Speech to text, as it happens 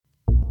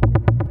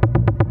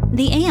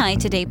The AI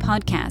Today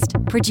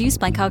podcast, produced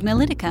by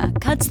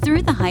Cognilytica, cuts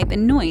through the hype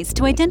and noise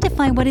to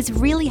identify what is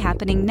really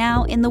happening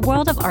now in the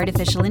world of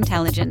artificial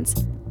intelligence.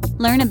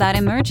 Learn about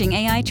emerging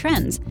AI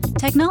trends,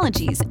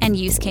 technologies, and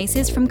use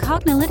cases from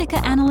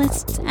Cognilytica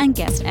analysts and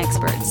guest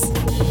experts.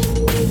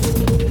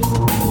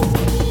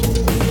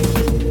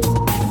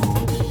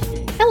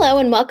 Hello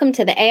and welcome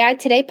to the AI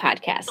Today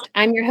podcast.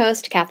 I'm your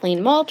host,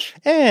 Kathleen Mulch.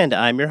 And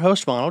I'm your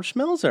host, Ronald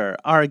Schmelzer.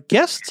 Our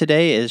guest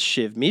today is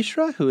Shiv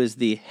Mishra, who is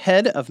the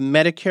head of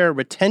Medicare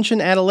Retention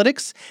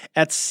Analytics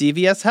at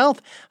CVS Health.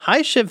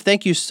 Hi, Shiv.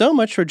 Thank you so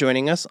much for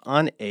joining us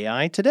on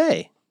AI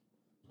Today.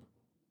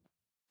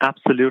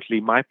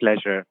 Absolutely. My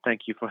pleasure.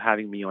 Thank you for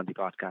having me on the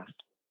podcast.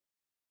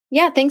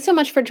 Yeah, thanks so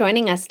much for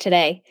joining us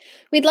today.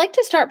 We'd like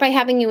to start by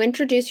having you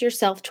introduce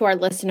yourself to our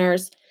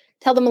listeners.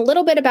 Tell them a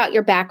little bit about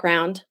your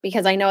background,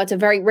 because I know it's a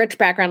very rich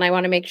background. I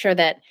want to make sure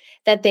that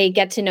they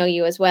get to know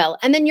you as well.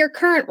 And then your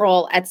current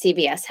role at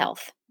CVS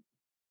Health.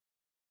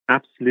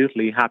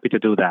 Absolutely. Happy to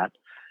do that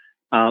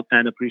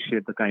and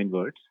appreciate the kind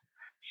words.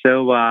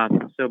 So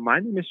my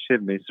name is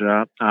Shiv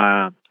Mishra.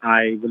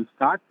 I will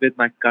start with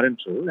my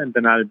current role, and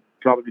then I'll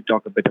probably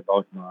talk a bit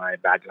about my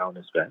background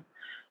as well.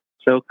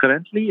 So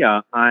currently,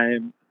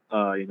 I'm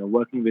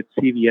working with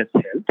CVS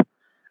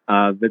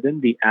Health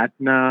within the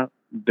Aetna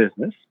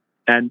business.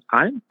 And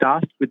I'm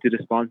tasked with the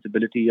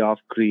responsibility of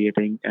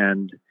creating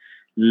and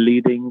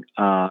leading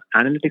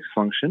analytics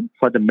function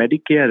for the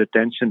Medicare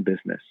retention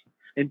business.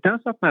 In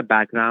terms of my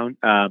background,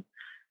 I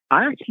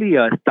actually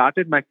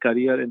started my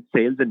career in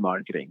sales and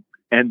marketing.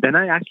 And then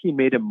I actually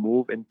made a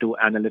move into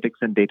analytics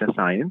and data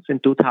science in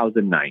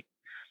 2009.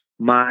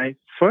 My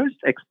first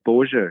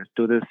exposure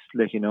to this,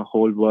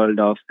 whole world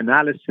of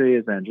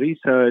analysis and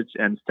research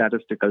and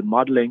statistical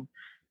modeling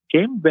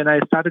came when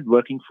I started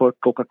working for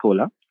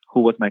Coca-Cola,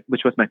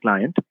 which was my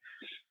client.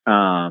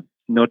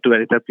 Note to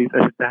editor, please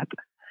edit that.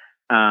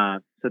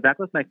 So that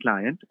was my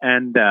client.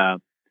 And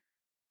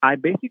I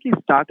basically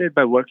started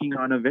by working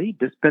on a very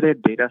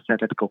disparate data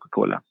set at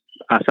Coca-Cola.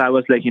 So I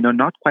was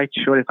not quite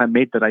sure if I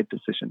made the right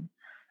decision.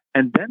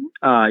 And then,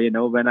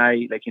 when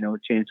I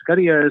changed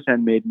careers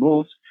and made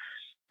moves,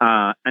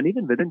 and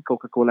even within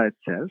Coca-Cola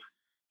itself,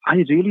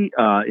 I really,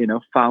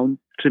 found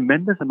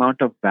tremendous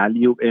amount of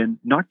value in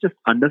not just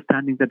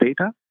understanding the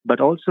data, but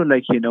also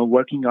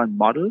working on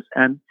models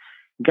and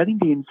getting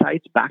the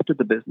insights back to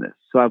the business.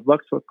 So I've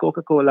worked for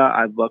Coca-Cola.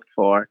 I've worked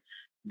for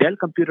Dell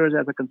Computers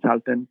as a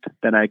consultant.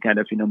 Then I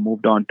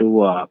moved on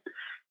to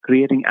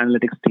creating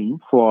analytics team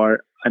for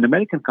an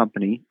American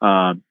company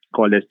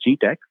called as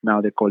GTech.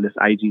 Now they call this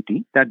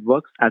IGT, that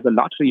works as a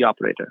lottery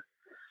operator.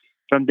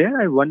 From there,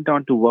 I went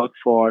on to work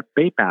for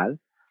PayPal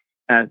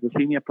as the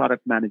senior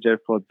product manager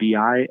for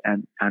BI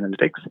and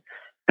analytics.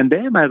 And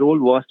there my role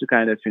was to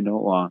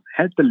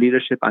help the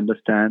leadership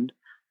understand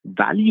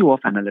value of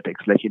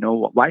analytics.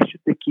 Why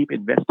should they keep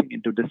investing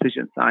into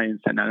decision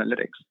science and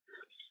analytics?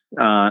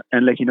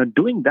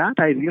 Doing that,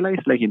 I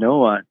realized,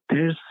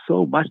 there's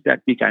so much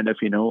that we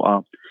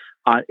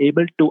are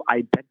able to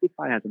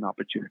identify as an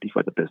opportunity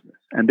for the business.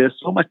 And there's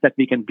so much that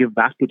we can give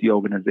back to the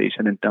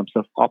organization in terms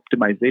of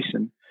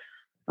optimization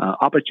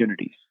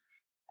opportunities.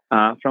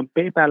 From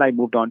PayPal, I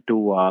moved on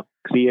to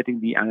creating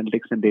the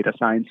analytics and data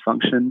science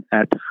function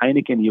at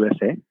Heineken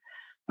USA.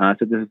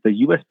 So this is the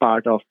US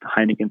part of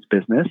Heineken's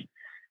business.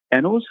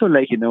 And also,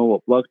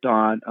 worked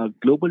on a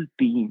global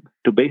team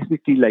to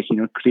basically,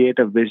 create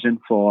a vision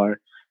for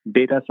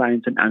data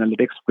science and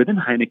analytics within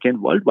Heineken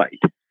worldwide.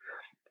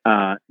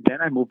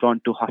 Then I moved on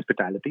to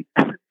hospitality.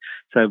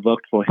 So I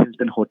worked for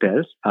Hilton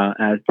Hotels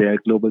as their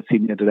global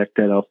senior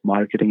director of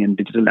marketing and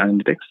digital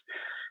analytics.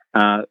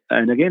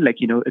 And again,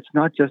 it's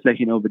not just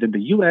within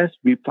the US,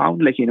 we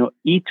found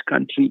each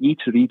country,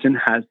 each region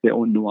has their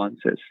own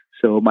nuances.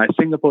 So my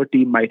Singapore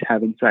team might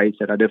have insights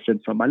that are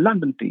different from my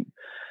London team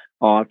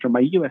or from my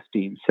US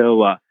team.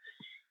 So I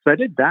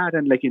did that,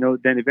 and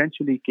then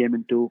eventually came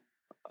into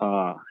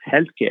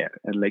healthcare.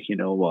 And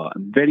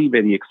I'm very,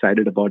 very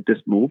excited about this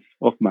move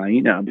of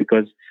mine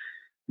because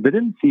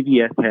within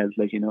CVS Health,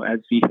 as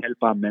we help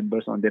our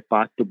members on their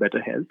path to better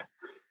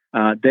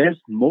health, there's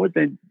more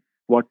than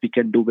what we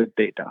can do with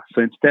data.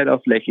 So instead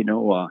of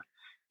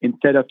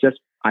just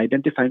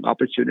identifying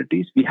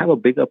opportunities, we have a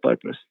bigger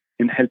purpose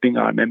in helping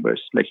our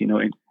members,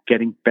 in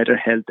getting better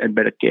health and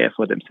better care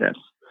for themselves.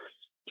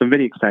 So I'm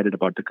very excited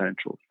about the current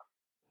role.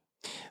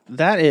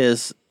 That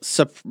is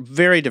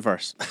very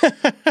diverse.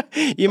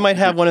 You might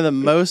have one of the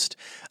most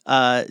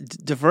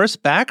diverse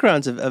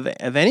backgrounds of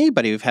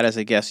anybody we've had as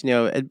a guest,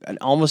 in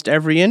almost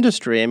every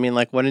industry. I mean,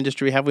 what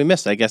industry have we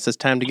missed? I guess it's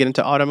time to get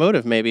into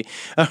automotive, maybe,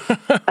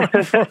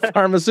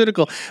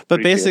 pharmaceutical.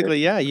 But basically,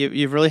 yeah,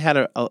 you've really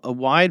had a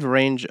wide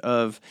range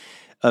of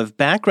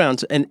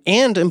backgrounds and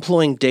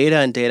employing data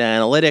and data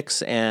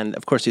analytics and,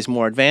 of course, these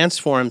more advanced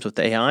forms with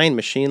AI and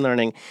machine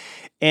learning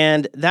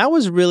And that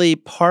was really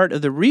part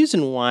of the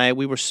reason why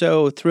we were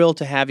so thrilled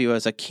to have you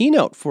as a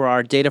keynote for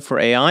our Data for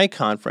AI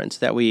conference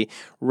that we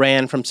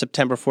ran from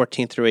September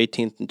 14th through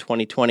 18th in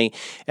 2020.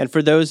 And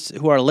for those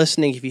who are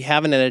listening, if you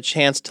haven't had a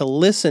chance to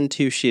listen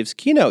to Shiv's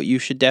keynote, you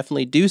should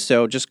definitely do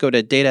so. Just go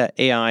to Data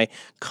AI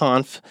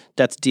Conf,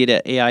 that's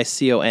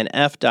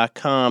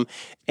dataiconf.com,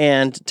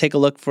 and take a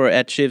look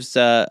at Shiv's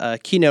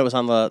keynote. It was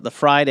on the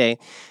Friday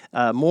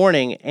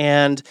morning.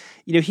 And,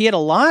 he had a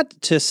lot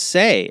to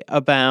say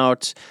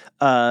about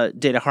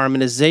data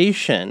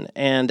harmonization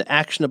and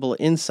actionable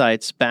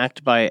insights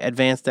backed by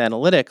advanced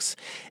analytics.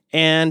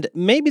 And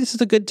maybe this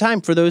is a good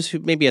time for those who,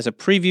 maybe as a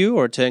preview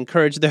or to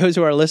encourage those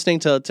who are listening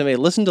to maybe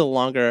listen to the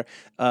longer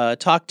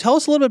talk. Tell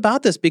us a little bit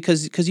about this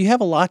because you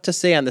have a lot to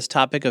say on this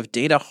topic of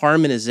data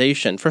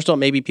harmonization. First of all,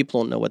 maybe people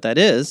don't know what that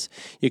is.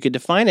 You could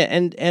define it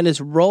and its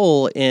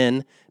role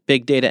in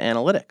big data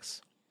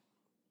analytics.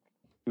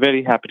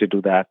 Very happy to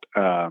do that,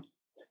 Ron.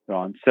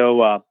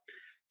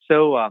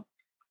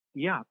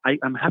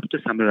 I'm happy to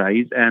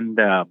summarize. And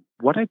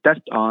what I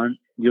touched on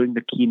during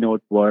the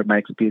keynote were my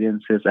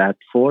experiences at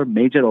 4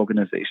 major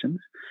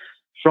organizations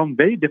from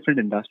very different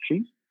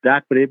industries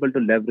that were able to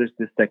leverage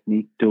this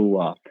technique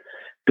to,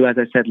 as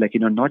I said,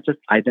 not just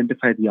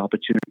identify the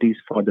opportunities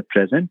for the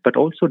present, but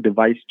also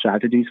devise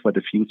strategies for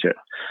the future.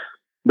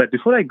 But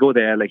before I go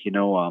there, let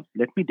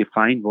me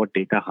define what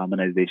data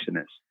harmonization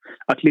is.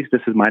 At least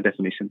this is my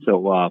definition.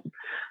 So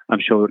I'm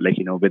sure,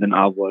 within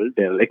our world,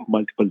 there are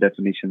multiple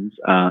definitions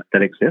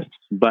that exist.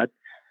 But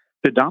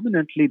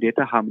predominantly,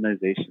 data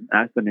harmonization,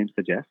 as the name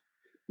suggests,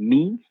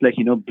 means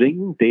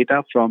bringing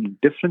data from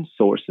different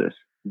sources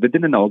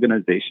within an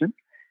organization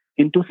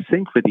into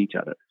sync with each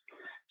other.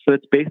 So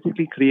it's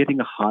basically creating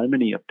a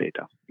harmony of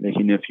data,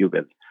 if you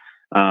will.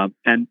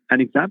 And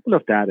an example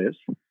of that is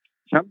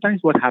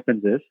sometimes what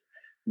happens is,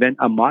 when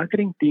a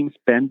marketing team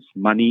spends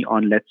money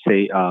on, let's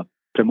say,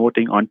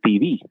 promoting on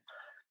TV,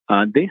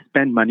 they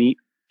spend money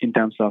in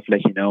terms of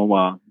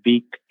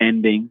week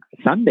ending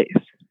Sundays.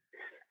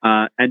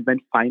 And when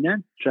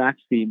finance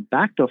tracks the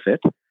impact of it,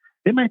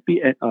 they might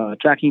be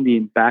tracking the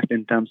impact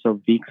in terms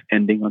of weeks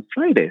ending on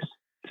Fridays.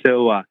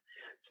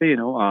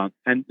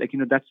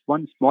 That's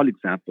one small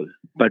example.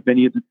 But when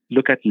you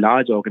look at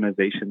large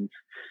organizations,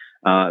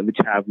 which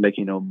have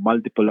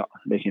multiple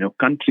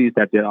countries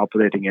that they're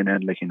operating in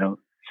and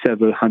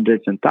several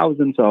hundreds and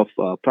thousands of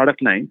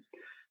product lines,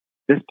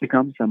 this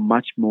becomes a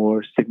much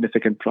more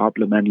significant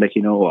problem. And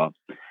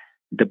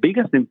the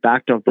biggest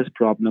impact of this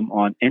problem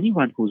on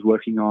anyone who's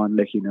working on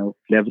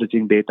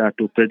leveraging data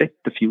to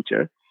predict the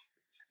future,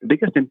 the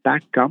biggest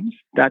impact comes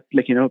that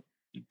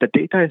the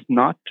data is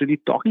not really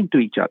talking to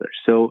each other.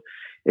 So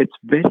it's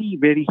very,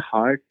 very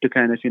hard to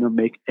kind of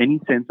make any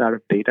sense out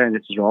of data in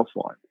its raw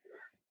form.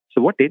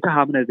 So what data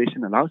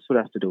harmonization allows for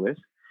us to do is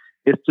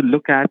to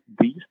look at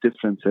these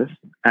differences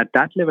at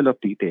that level of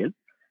detail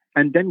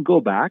and then go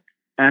back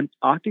and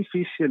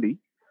artificially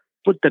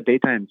put the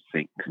data in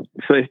sync.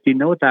 So if we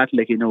know that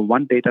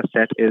one data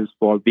set is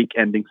for week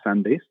ending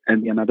Sundays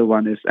and another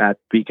one is at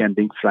week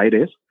ending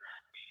Fridays,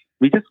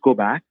 we just go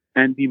back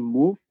and we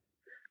move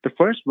the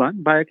first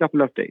one by a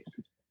couple of days.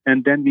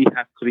 And then we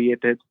have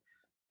created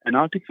an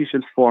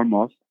artificial form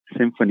of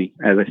symphony,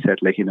 as I said,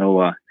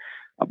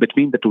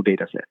 between the two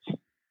data sets.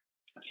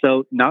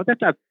 So now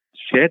that I've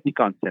shared the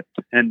concept,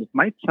 and it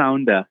might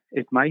sound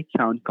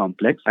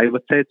complex, I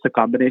would say it's a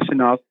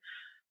combination of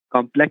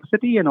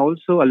complexity and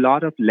also a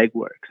lot of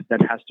legwork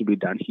that has to be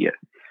done here.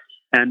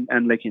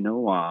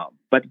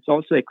 But it's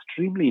also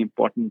extremely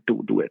important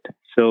to do it.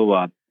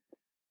 So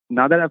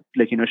now that I've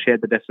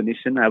shared the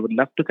definition, I would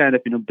love to kind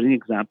of bring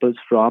examples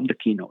from the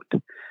keynote.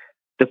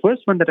 The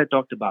first one that I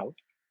talked about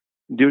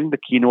during the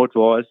keynote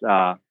was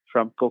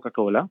from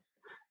Coca-Cola,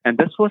 and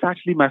this was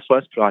actually my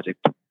first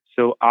project.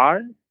 So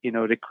our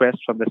request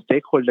from the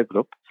stakeholder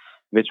group,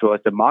 which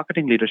was the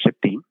marketing leadership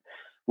team,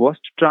 was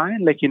to try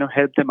and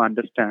help them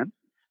understand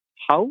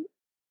how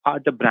are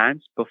the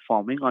brands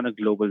performing on a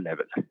global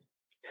level.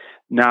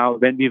 Now,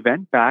 when we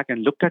went back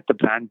and looked at the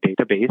brand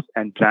database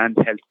and brand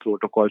health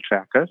protocol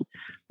trackers,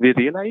 we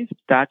realized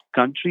that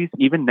countries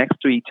even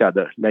next to each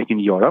other, like in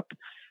Europe,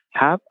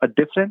 have a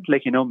different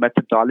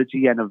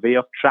methodology and a way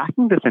of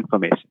tracking this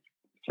information.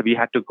 So we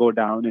had to go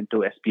down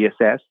into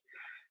SPSS,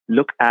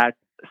 look at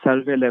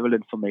survey level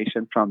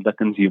information from the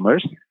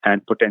consumers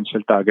and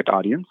potential target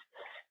audience,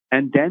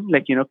 and then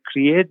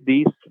create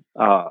these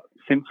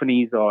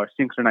symphonies or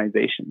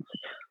synchronizations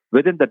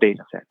within the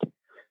data set.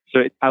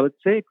 So I would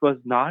say it was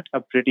not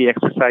a pretty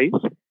exercise,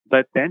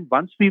 but then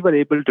once we were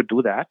able to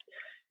do that,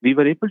 we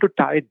were able to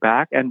tie it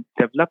back and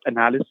develop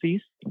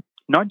analyses,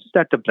 not just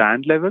at the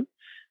brand level,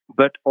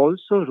 but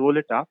also roll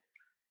it up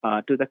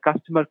to the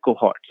customer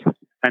cohorts.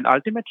 And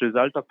ultimate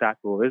result of that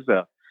was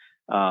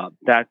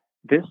that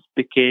this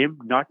became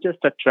not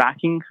just a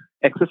tracking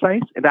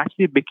exercise, it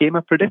actually became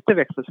a predictive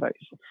exercise.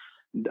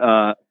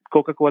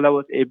 Coca-Cola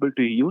was able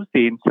to use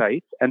the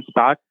insights and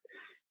start,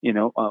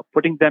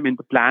 putting them in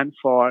the plan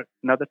for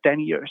another 10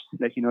 years.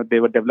 They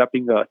were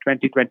developing a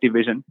 2020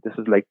 vision. This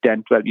is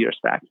 10, 12 years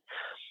back.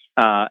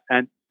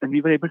 And and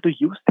we were able to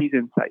use these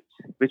insights,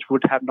 which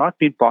would have not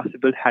been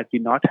possible had we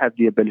not had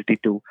the ability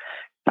to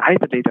tie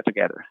the data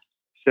together.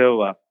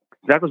 So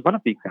that was one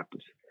of the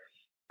examples.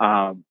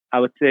 I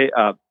would say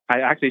I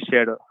actually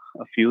shared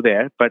a few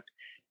there, but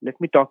let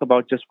me talk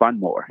about just one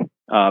more,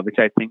 which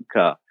I think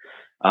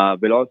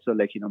will also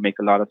make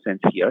a lot of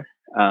sense here.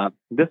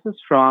 This is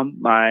from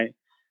my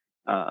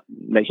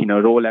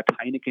role at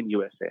Heineken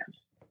USA.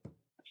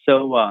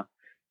 So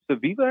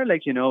we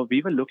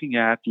were looking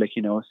at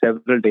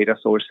several data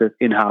sources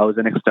in-house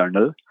and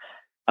external,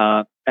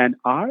 and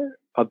our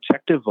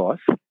objective was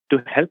to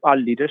help our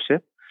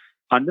leadership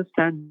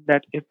understand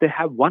that if they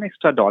have $1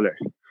 extra,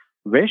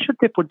 where should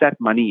they put that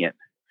money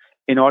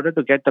in order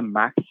to get the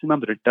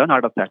maximum return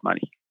out of that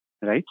money,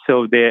 right?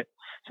 So the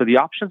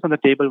options on the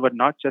table were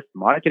not just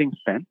marketing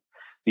spend;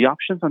 the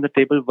options on the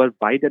table were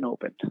wide and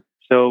open.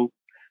 So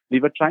we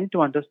were trying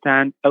to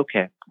understand,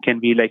 okay, can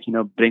we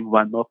bring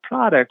one more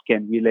product?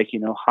 Can we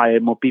hire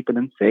more people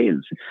in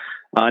sales?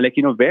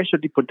 Where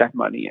should we put that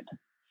money in?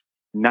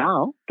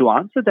 Now, to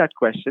answer that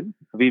question,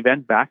 we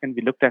went back and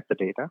we looked at the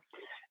data,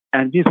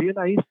 and we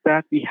realized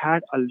that we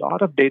had a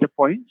lot of data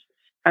points,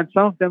 and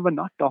some of them were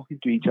not talking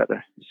to each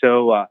other.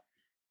 So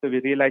we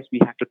realized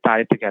we had to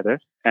tie it together,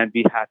 and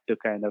we had to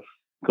kind of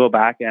go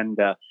back and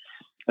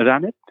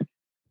run it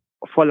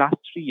for last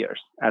 3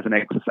 years as an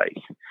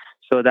exercise,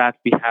 so that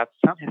we have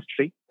some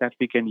history that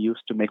we can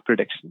use to make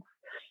predictions.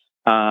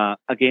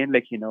 Again,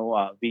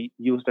 we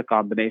used a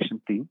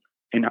combination team,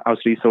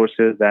 in-house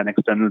resources and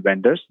external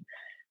vendors,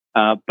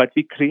 but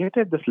we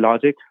created this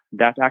logic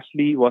that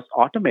actually was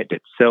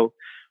automated. So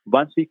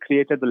once we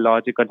created the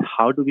logic on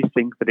how do we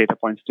sync the data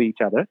points to each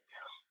other,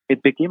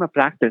 it became a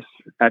practice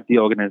at the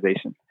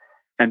organization.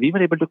 And we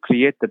were able to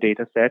create the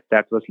data set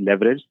that was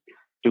leveraged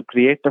to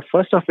create the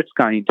first of its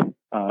kind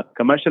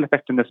commercial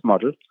effectiveness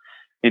model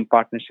in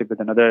partnership with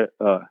another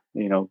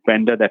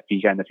vendor that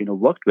we kind of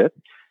worked with.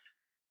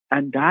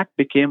 And that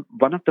became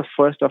one of the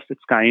first of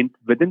its kind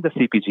within the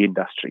CPG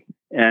industry.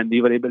 And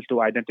we were able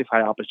to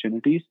identify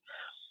opportunities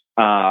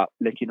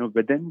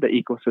within the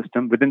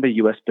ecosystem, within the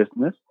US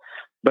business,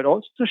 but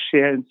also to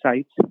share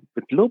insights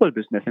with global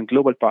business and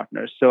global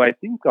partners. So I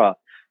think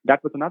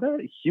that was another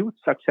huge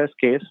success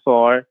case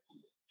for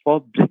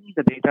bringing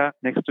the data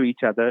next to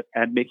each other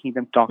and making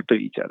them talk to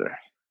each other.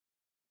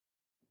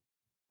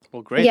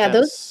 Well, great. Yeah,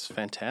 that's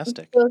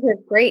fantastic. Those are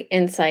great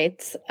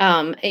insights.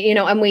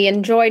 And we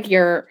enjoyed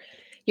your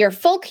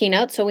full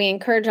keynote. So we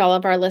encourage all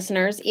of our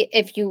listeners,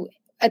 if you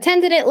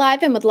attended it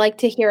live and would like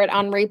to hear it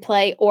on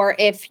replay, or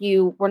if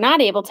you were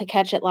not able to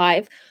catch it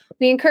live,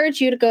 we encourage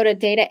you to go to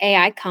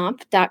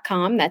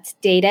dataaiconf.com. That's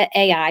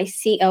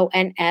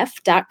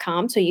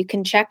dataaiconf.com. So you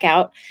can check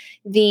out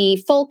the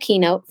full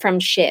keynote from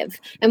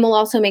Shiv. And we'll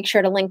also make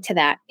sure to link to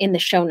that in the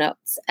show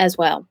notes as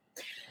well.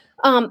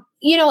 And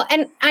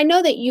I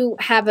know that you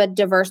have a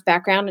diverse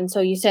background. And so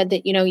you said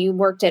that, you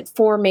worked at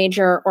 4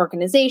 major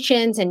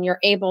organizations and you're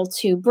able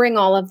to bring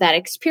all of that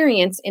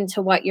experience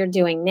into what you're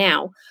doing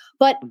now.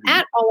 But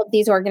at all of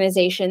these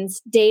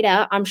organizations,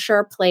 data, I'm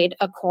sure, played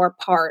a core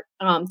part.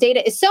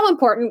 Data is so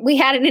important. We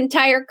had an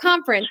entire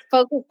conference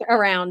focused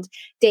around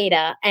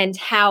data and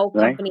how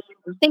companies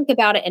think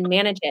about it and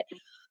manage it.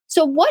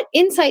 So what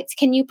insights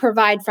can you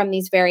provide from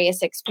these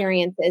various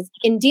experiences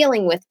in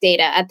dealing with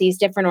data at these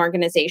different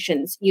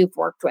organizations you've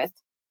worked with?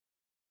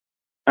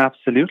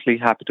 Absolutely.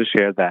 Happy to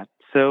share that.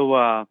 So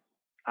I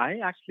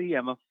actually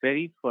am a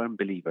very firm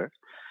believer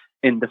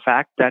in the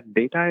fact that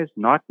data is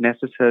not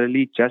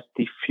necessarily just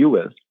the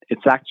fuel.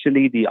 It's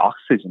actually the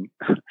oxygen,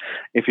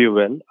 if you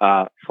will,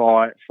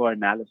 for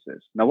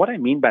analysis. Now, what I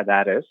mean by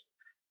that is,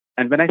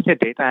 and when I say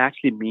data, I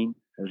actually mean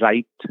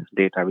right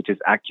data, which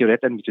is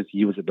accurate and which is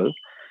usable.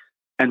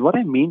 And what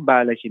I mean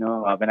by,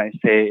 when I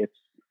say it's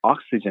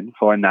oxygen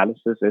for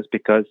analysis is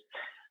because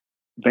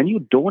when you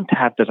don't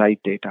have the right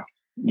data,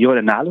 your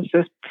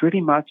analysis pretty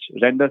much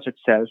renders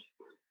itself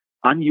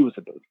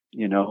unusable,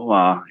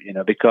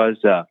 because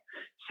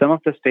some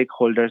of the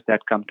stakeholders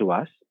that come to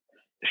us,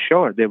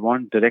 sure, they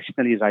want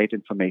directionally right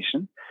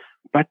information,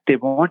 but they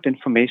want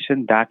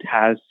information that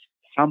has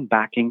some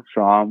backing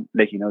from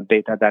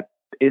data that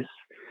is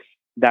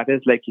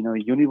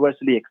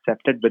universally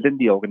accepted within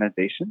the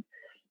organization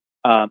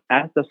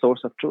as the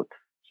source of truth.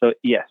 So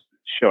yes,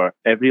 sure,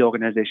 every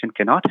organization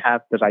cannot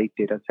have the right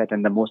data set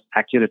and the most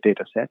accurate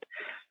data set.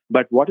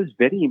 But what is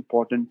very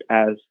important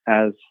as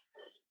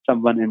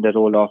someone in the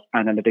role of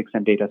analytics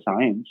and data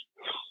science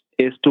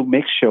is to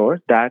make sure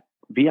that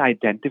we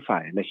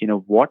identify,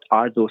 what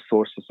are those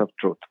sources of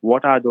truth?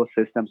 What are those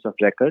systems of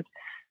record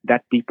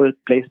that people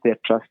place their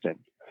trust in?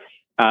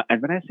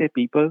 And when I say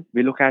people,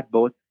 we look at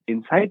both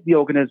inside the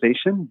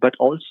organization, but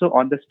also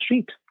on the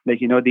street,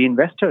 the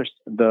investors,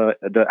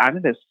 the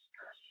analysts,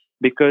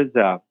 because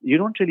you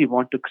don't really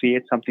want to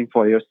create something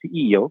for your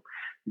CEO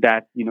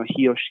that,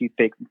 he or she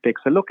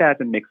takes a look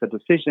at and makes a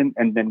decision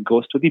and then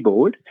goes to the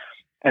board.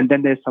 And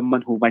then there's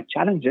someone who might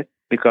challenge it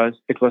because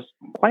it was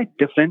quite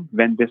different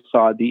when they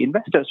saw the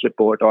investors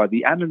report or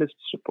the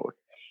analysts report.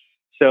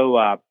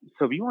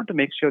 So we want to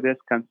make sure there's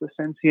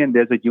consistency and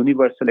there's a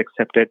universal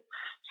accepted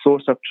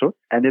source of truth.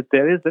 And if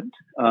there isn't,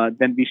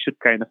 then we should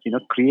kind of,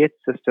 create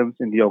systems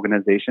in the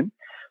organization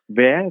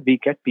where we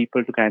get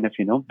people to kind of,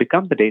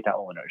 become the data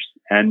owners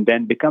and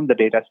then become the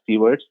data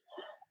stewards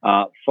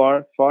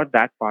for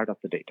that part of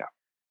the data.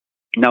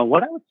 Now,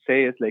 what I would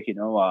say is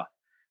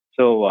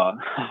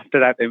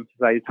after I've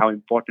emphasized how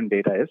important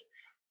data is,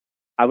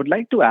 I would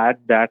like to add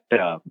that,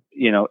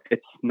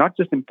 it's not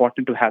just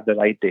important to have the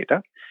right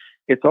data.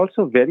 It's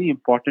also very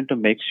important to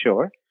make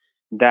sure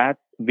that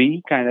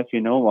we kind of,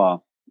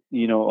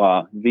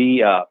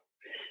 we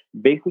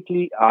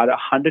basically are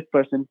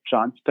 100%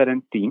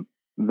 transparent team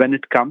when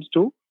it comes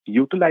to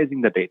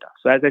utilizing the data.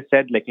 So as I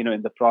said,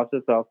 in the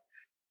process of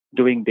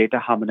doing data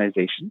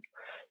harmonization,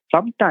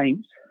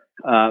 sometimes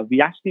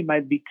we actually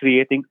might be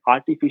creating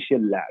artificial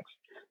lags.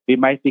 We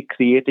might be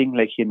creating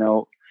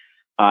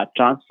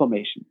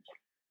transformations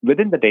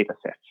within the data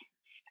sets.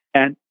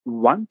 And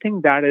one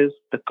thing that is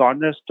the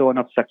cornerstone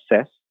of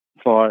success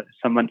for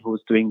someone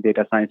who's doing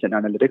data science and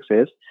analytics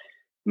is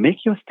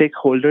make your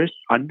stakeholders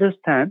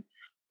understand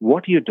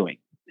what you're doing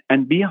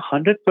and be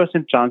 100%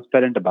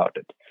 transparent about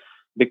it.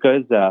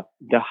 Because the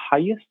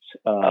highest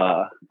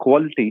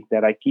quality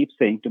that I keep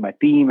saying to my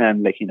team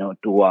and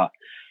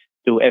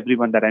to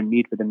everyone that I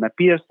meet within my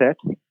peer set,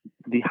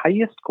 the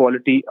highest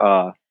quality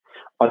or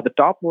the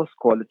topmost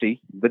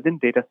quality within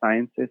data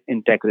science is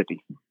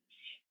integrity.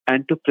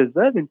 And to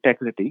preserve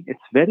integrity, it's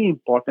very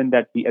important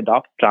that we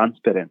adopt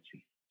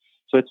transparency.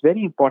 So it's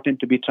very important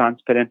to be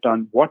transparent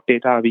on what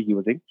data are we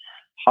using,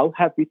 how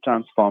have we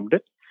transformed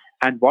it,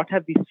 and what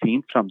have we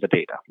seen from the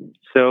data.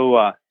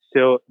 So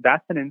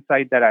that's an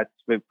insight that's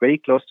very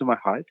close to my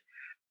heart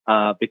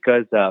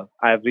because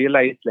I've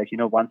realized,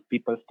 once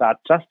people start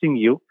trusting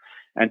you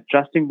and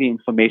trusting the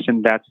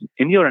information that's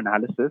in your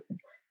analysis,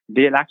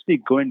 they'll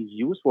actually go and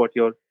use what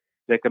your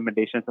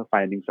recommendations or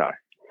findings are.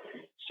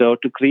 So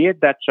to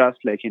create that trust,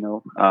 we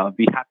have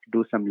to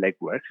do some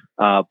legwork,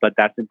 but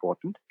that's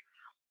important.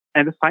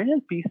 And the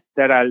final piece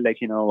that I'll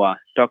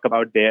talk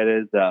about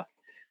there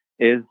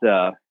is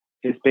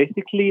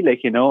basically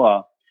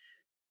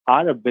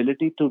our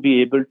ability to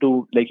be able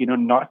to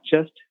not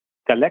just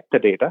collect the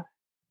data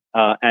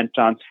and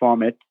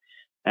transform it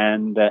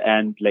and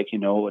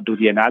do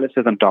the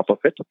analysis on top of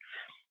it.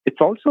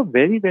 It's also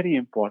very, very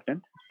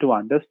important to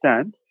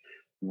understand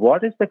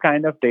what is the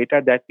kind of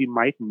data that we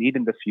might need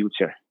in the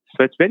future.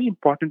 So it's very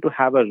important to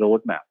have a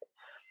roadmap,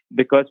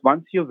 because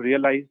once you've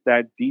realized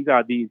that these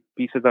are the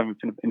pieces of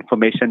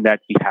information that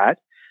we had,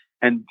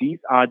 and these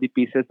are the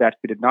pieces that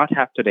we did not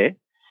have today,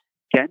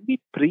 can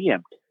we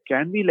preempt?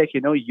 Can we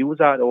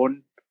use our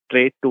own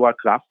trade to our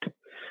craft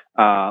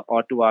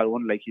or to our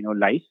own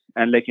life,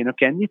 and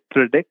can we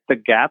predict the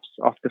gaps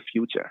of the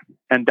future?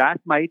 And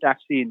that might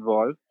actually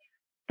involve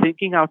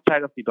thinking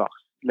outside of the box.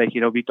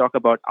 We talk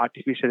about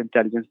artificial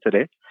intelligence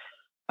today.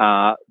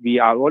 We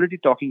are already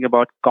talking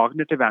about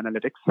cognitive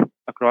analytics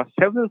across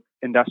several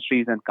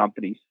industries and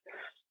companies.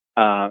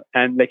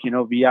 And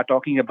we are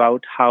talking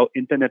about how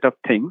Internet of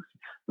Things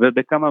will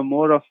become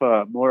more of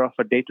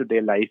a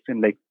day-to-day life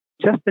in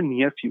just the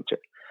near future.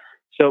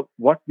 So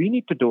what we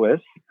need to do is,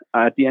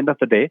 at the end of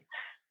the day,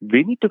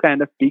 we need to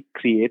kind of be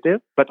creative,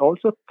 but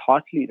also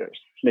thought leaders.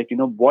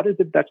 What is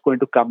it that's going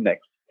to come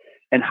next?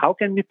 And how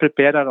can we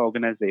prepare our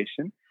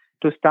organization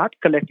to start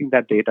collecting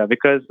that data?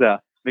 Because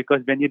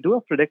when you do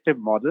a predictive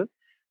model,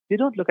 you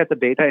don't look at the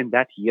data in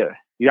that year.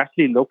 You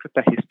actually look at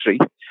the history.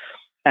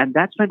 And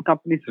that's when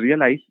companies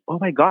realize, oh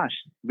my gosh,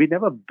 we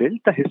never built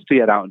the history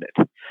around it.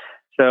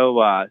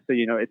 So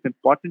it's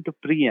important to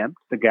preempt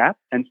the gap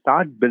and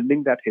start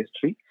building that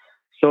history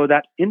so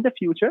that in the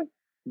future,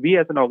 we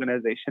as an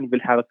organization will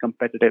have a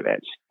competitive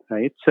edge,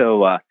 right?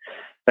 So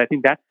I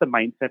think that's the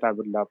mindset I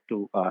would love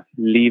to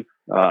leave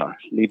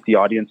the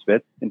audience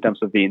with in terms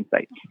of the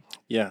insights.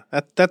 Yeah,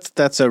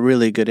 that's a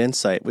really good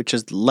insight, which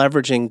is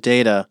leveraging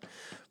data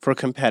for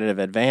competitive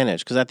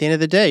advantage. Because at the end of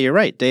the day, you're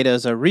right, data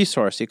is a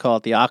resource. You call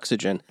it the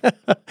oxygen.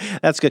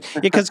 That's good.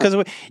 Because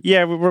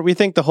we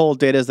think the whole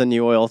data is the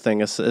new oil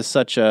thing is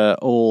such a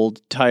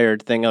old,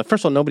 tired thing.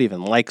 First of all, nobody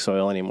even likes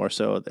oil anymore.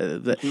 So,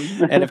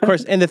 and of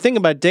course, and the thing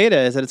about data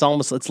is that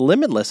it's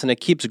limitless and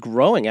it keeps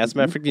growing. As a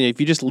matter of fact, if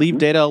you just leave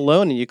data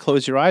alone and you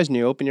close your eyes and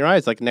you open your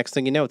eyes, next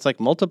thing you know, it's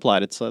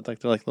multiplied. It's like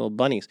they're like little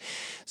bunnies.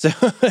 So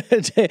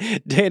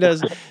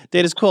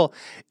data's cool.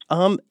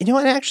 I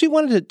actually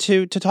wanted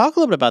to talk a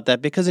little bit about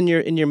that because in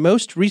your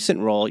most recent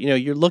role,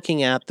 you're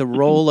looking at the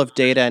role of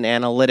data and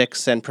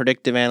analytics and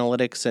predictive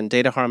analytics and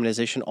data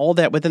harmonization, all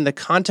that within the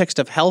context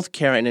of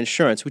healthcare and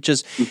insurance, which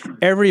is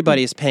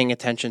everybody's paying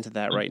attention to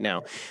that right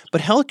now.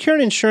 But healthcare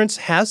and insurance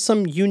has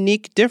some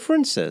unique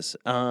differences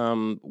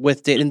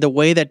with data in the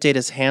way that data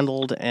is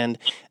handled, and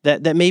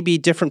that may be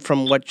different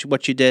from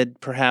what you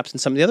did perhaps in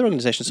some of the other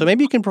organizations. So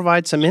maybe you can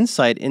provide some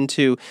insight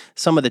into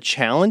some of the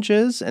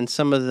challenges and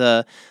some of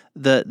the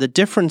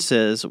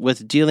differences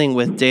with dealing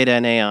with data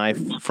and AI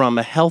from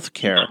a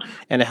healthcare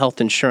and a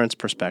health insurance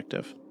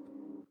perspective.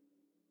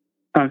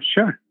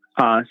 Sure.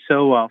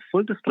 So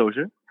full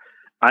disclosure,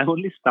 I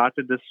only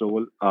started this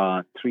role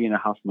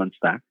 3.5 months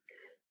back,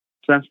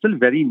 so I'm still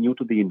very new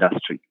to the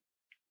industry,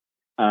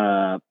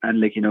 and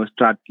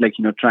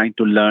trying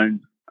to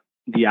learn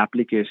the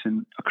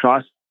application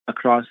across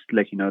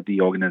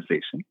the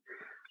organization.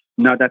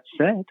 Now that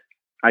said,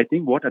 I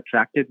think what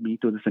attracted me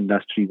to this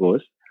industry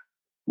was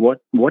what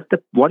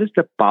is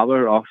the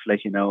power of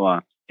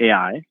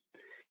AI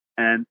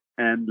and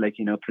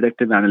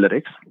predictive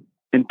analytics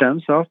in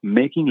terms of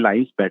making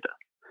lives better.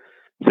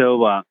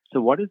 So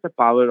what is the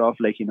power of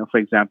for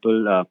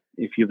example,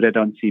 if you've read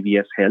on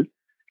CVS Health,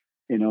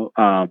 you know,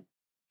 uh,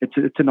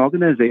 it's an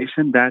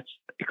organization that's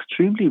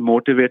extremely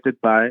motivated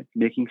by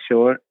making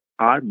sure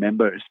our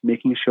members,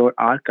 making sure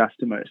our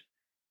customers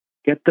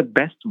get the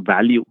best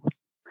value,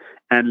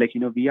 and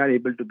we are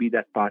able to be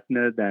that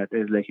partner that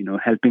is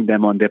helping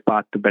them on their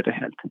path to better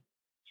health.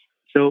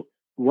 So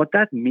what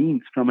that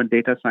means from a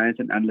data science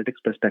and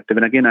analytics perspective,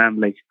 and again,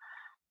 I'm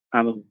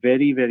a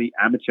very, very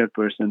amateur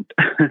person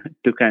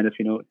to kind of,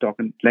 talk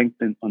in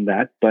length on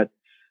that. But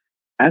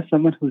as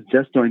someone who's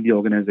just joined the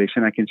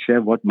organization, I can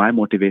share what my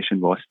motivation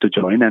was to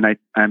join. And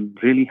I'm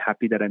really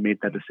happy that I made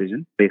that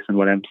decision based on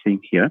what I'm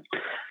seeing here.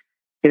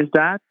 Is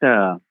that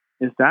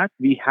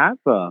we have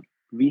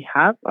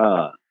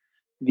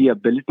the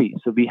ability.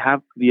 So we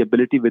have the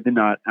ability within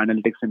our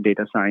analytics and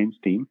data science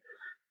team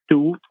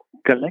to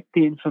collect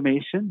the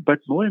information, but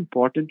more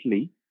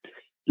importantly,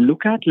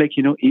 look at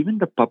even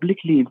the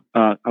publicly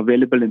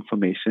available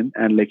information,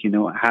 and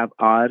have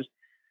our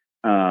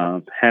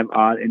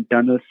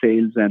internal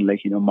sales and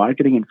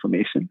marketing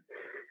information,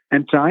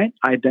 and try and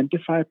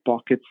identify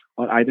pockets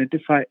or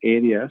identify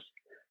areas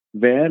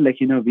where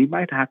we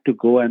might have to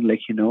go and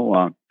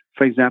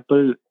for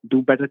example,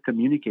 do better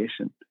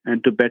communication,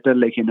 and to better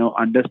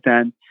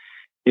understand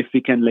if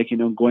we can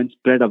go and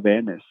spread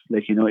awareness.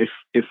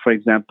 If for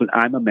example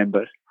I'm a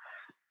member,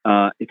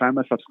 if I'm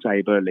a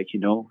subscriber,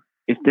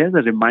 if there's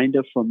a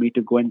reminder for me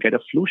to go and get a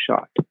flu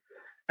shot,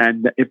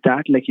 and if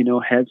that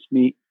helps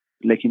me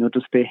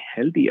to stay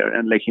healthier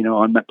and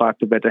on my path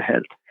to better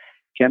health,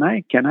 can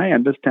I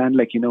understand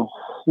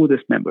who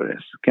this member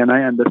is? Can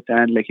I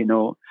understand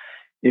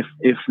if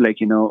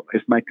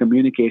my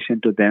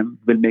communication to them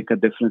will make a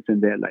difference in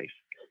their life?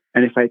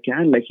 And if I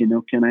can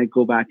I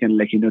go back and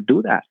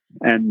do that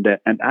and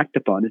act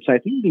upon it? So I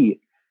think the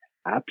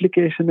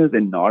application is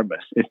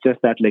enormous. It's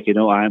just that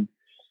I'm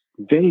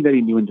very,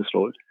 very new in this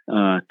role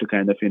to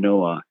kind of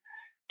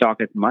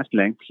talk at much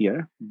length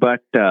here.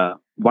 But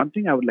one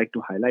thing I would like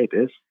to highlight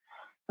is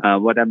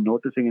what I'm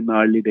noticing in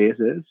my early days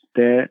is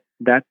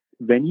that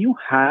when you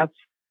have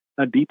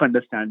a deep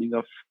understanding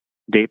of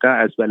data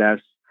as well as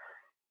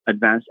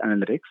advanced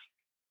analytics,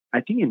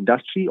 I think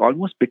industry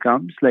almost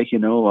becomes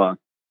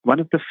one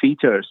of the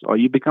features, or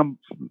you become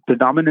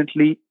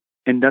predominantly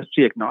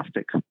industry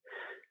agnostic.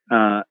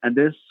 And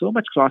there's so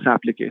much cross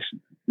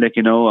application.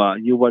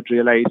 You would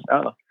realize,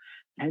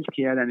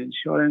 healthcare and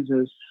insurance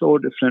is so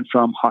different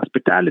from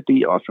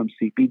hospitality or from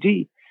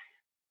CPG.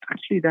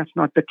 Actually, that's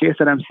not the case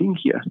that I'm seeing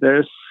here.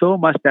 There's so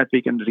much that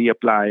we can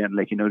reapply and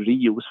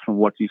reuse from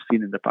what we've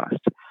seen in the past.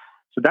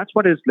 So that's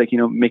what is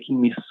making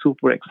me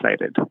super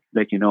excited,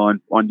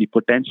 on the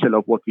potential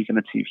of what we can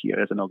achieve here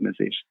as an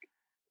organization.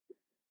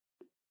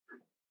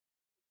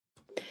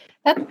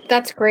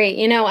 That's great,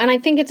 and I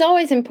think it's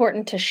always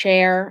important to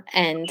share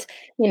and,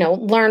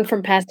 learn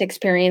from past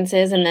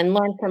experiences, and then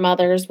learn from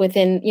others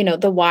within,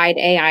 the wide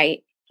AI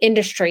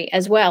industry,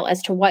 as well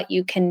as to what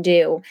you can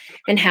do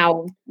and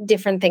how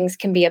different things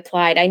can be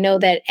applied. I know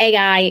that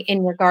AI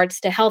in regards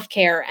to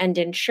healthcare and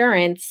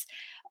insurance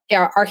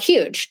are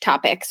huge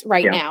topics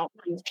right Yeah.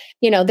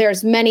 now.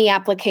 There's many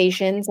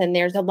applications, and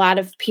there's a lot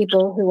of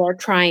people who are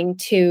trying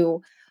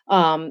to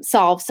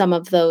solve some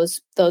of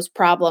those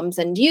problems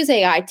and use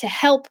AI to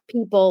help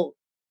people,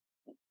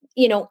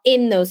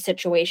 in those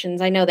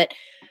situations. I know that,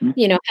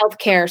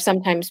 healthcare,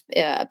 sometimes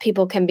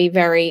people can be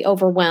very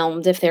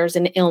overwhelmed if there's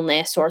an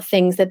illness or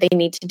things that they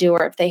need to do,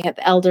 or if they have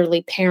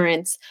elderly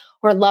parents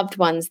or loved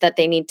ones that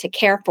they need to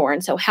care for.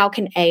 And so how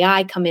can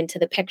AI come into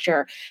the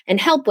picture and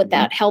help with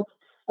that, help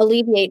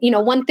alleviate?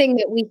 One thing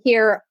that we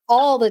hear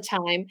all the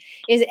time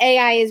is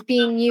AI is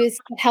being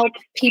used to help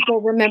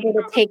people remember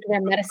to take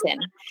their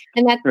medicine.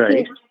 And that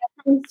Right.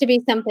 seems to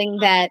be something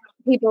that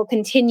people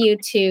continue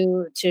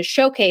to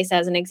showcase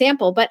as an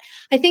example. But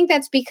I think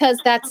that's because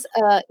that's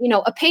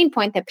a pain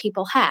point that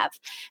people have.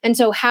 And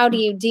so how do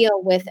you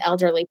deal with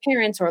elderly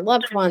parents or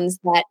loved ones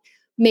that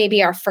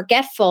maybe are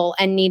forgetful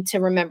and need to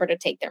remember to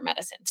take their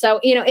medicine? So,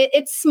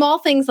 it's small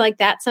things like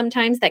that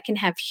sometimes that can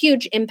have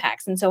huge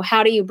impacts. And so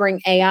how do you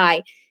bring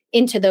AI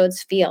into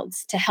those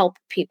fields to help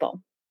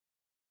people?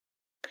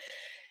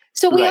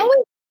 So we Right.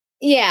 always,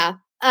 yeah.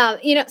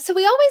 So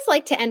we always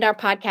like to end our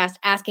podcast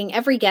asking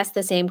every guest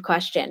the same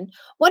question.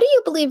 What do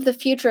you believe the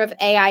future of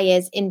AI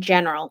is in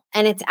general,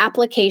 and its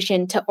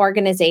application to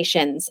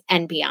organizations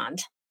and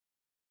beyond?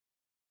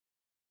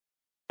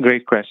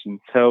 Great question.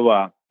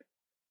 So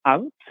I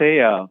would say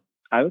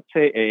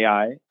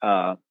AI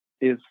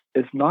is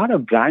not a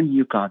brand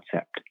new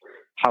concept.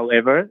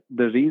 However,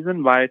 the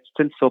reason why it's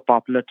still so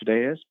popular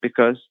today is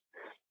because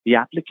the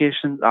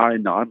applications are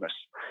enormous.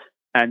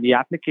 And the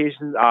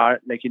applications are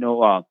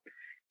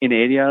in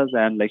areas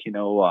and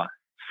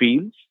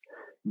fields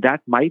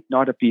that might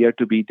not appear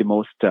to be the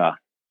most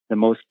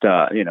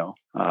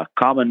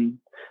common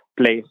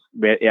place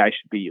where AI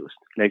should be used.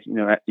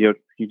 You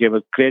gave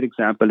a great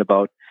example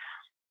about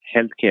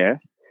healthcare,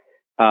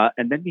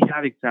 and then we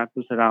have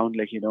examples around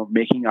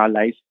making our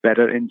lives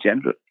better in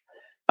general.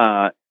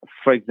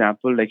 For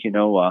example,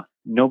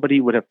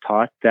 nobody would have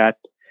thought that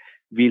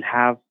we'll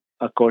have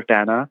a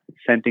Cortana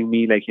sending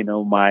me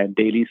my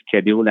daily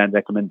schedule and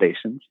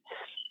recommendations,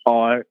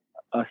 or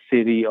a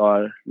Siri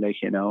or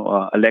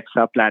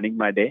Alexa planning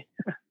my day,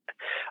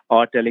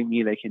 or telling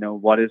me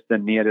what is the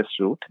nearest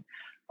route,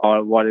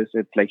 or what is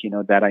it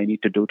that I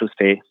need to do to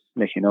stay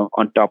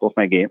on top of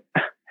my game.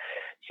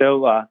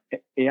 So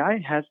AI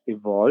has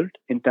evolved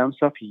in terms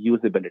of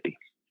usability.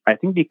 I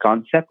think the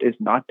concept is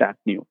not that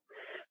new.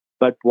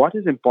 But what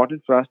is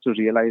important for us to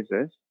realize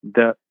is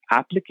the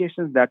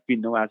applications that we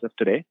know as of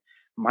today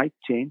might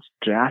change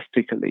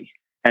drastically.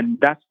 And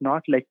that's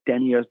not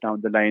 10 years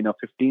down the line or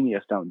 15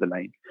 years down the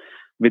line.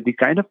 With the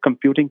kind of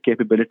computing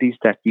capabilities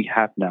that we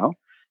have now,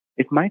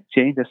 it might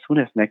change as soon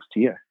as next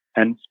year.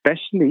 And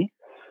especially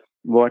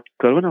what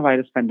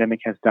coronavirus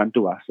pandemic has done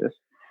to us is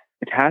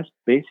it has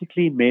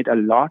basically made a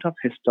lot of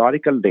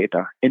historical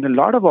data in a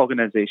lot of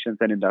organizations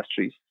and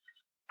industries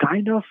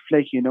kind of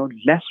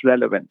less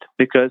relevant,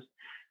 because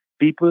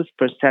people's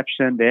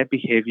perception, their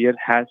behavior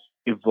has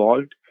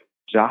evolved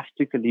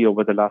drastically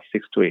over the last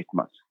 6 to 8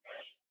 months.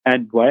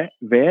 And where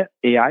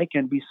AI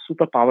can be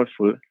super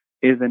powerful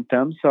is in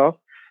terms of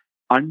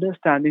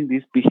understanding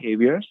these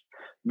behaviors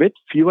with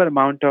fewer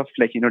amount of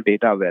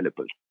data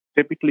available.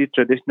 Typically,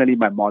 traditionally,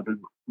 my model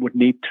would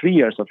need 3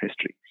 years of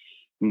history.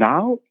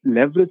 Now,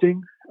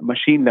 leveraging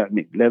machine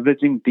learning,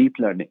 leveraging deep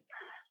learning,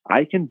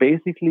 I can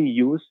basically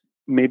use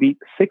maybe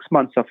 6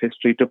 months of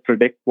history to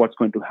predict what's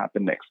going to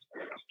happen next.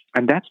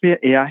 And that's where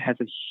AI has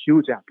a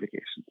huge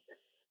application.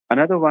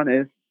 Another one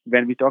is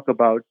when we talk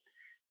about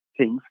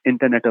things,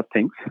 Internet of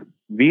Things,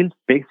 we'll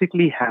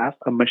basically have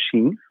a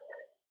machine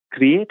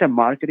create a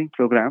marketing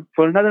program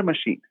for another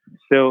machine.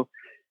 So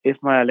if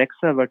my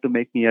Alexa were to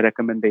make me a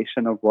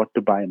recommendation of what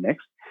to buy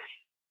next,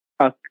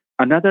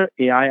 another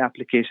AI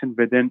application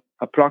within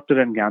a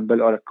Procter &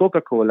 Gamble or a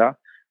Coca-Cola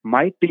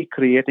might be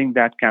creating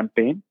that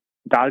campaign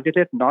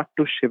targeted not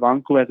to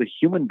Shivanku as a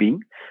human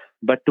being,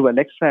 but to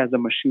Alexa as a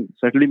machine.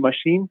 So it will be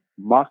machine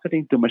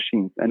marketing to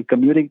machines and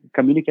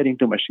communicating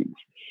to machines.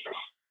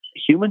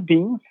 Human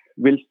beings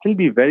will still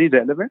be very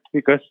relevant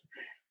because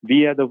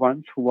we are the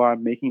ones who are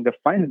making the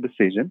final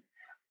decision,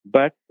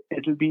 but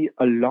it will be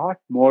a lot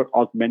more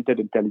augmented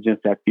intelligence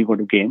that we're going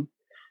to gain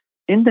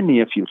in the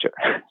near future.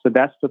 So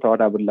that's the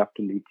thought I would love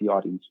to leave the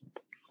audience with.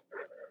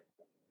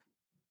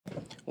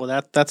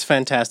 Well, that's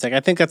fantastic. I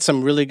think that's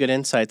some really good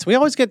insights. We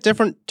always get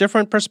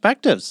different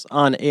perspectives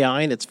on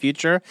AI and its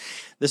future.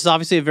 This is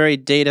obviously a very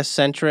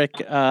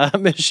data-centric,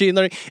 machine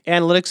learning,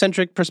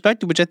 analytic-centric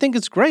perspective, which I think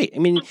is great. I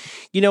mean,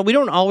 we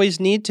don't always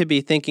need to be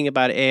thinking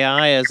about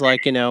AI as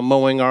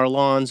mowing our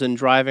lawns and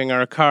driving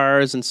our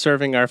cars and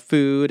serving our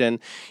food and,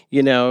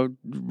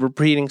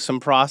 repeating some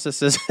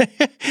processes.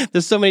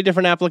 There's so many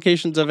different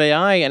applications of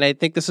AI, and I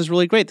think this is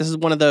really great. This is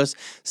one of those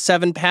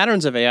 7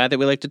 patterns of AI that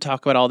we like to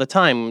talk about all the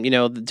time,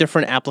 the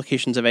different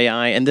applications of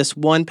AI. And this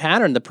one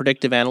pattern, the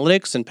predictive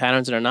analytics and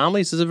patterns and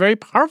anomalies, is a very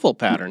powerful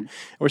pattern.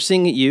 We're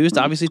seeing it used,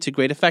 obviously, to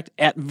great effect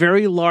at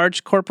very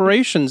large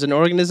corporations and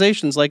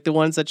organizations like the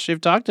ones that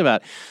Shiv talked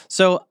about.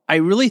 So I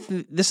really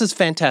this is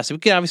fantastic. We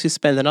could obviously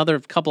spend another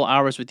couple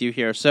hours with you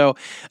here. So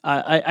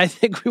I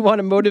think we want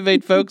to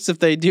motivate folks if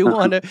they do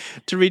want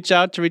to reach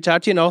out to you,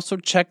 and also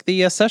check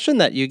the session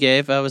that you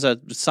gave. It was a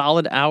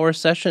solid hour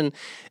session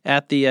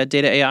at the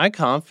Data AI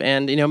Conf,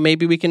 and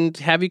maybe we can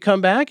have you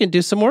come back and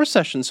do some more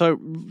sessions. So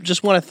I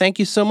just want to thank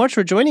you so much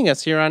for joining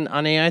us here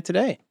on AI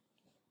Today.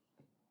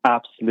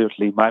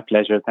 Absolutely, my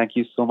pleasure. Thank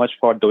you so much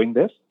for doing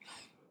this.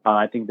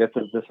 I think this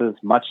is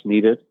much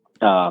needed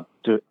to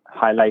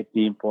highlight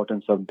the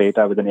importance of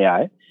data within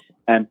AI.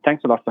 And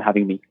thanks a lot for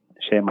having me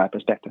share my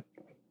perspective.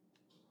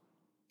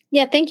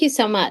 Yeah, thank you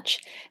so much.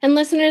 And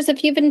listeners,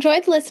 if you've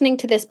enjoyed listening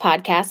to this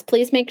podcast,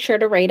 please make sure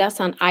to rate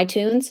us on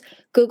iTunes,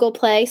 Google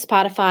Play,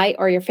 Spotify,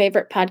 or your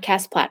favorite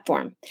podcast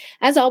platform.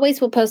 As always,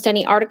 we'll post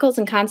any articles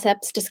and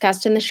concepts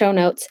discussed in the show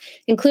notes,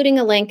 including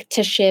a link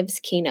to Shiv's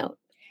keynote.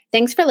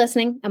 Thanks for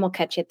listening, and we'll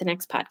catch you at the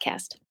next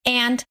podcast.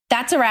 And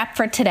that's a wrap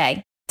for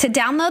today. To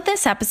download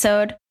this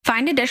episode,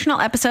 find additional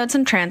episodes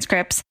and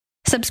transcripts,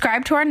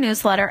 subscribe to our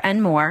newsletter,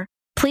 and more,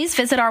 please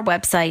visit our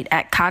website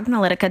at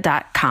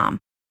cognilytica.com.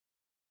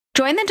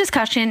 Join the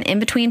discussion in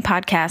between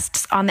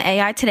podcasts on the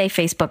AI Today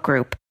Facebook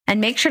group, and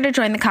make sure to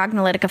join the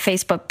Cognilytica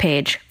Facebook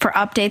page for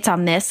updates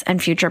on this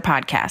and future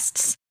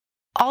podcasts.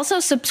 Also,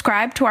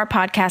 subscribe to our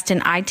podcast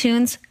in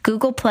iTunes,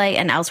 Google Play,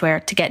 and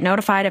elsewhere to get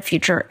notified of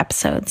future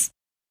episodes.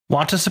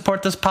 Want to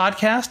support this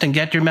podcast and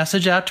get your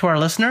message out to our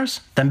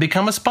listeners? Then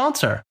become a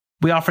sponsor.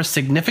 We offer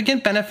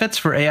significant benefits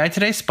for AI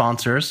Today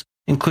sponsors,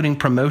 including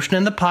promotion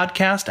in the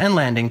podcast and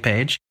landing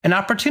page, and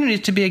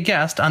opportunities to be a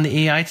guest on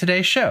the AI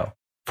Today show.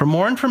 For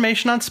more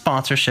information on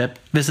sponsorship,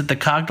 visit the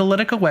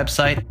Cognilytica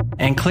website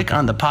and click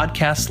on the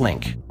podcast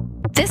link.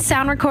 This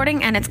sound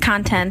recording and its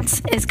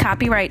contents is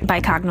copyright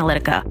by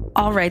Cognilytica,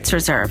 all rights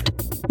reserved.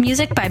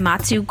 Music by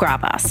Matsu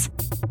Gravas.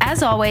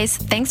 As always,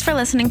 thanks for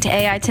listening to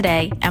AI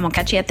Today, and we'll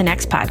catch you at the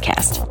next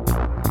podcast.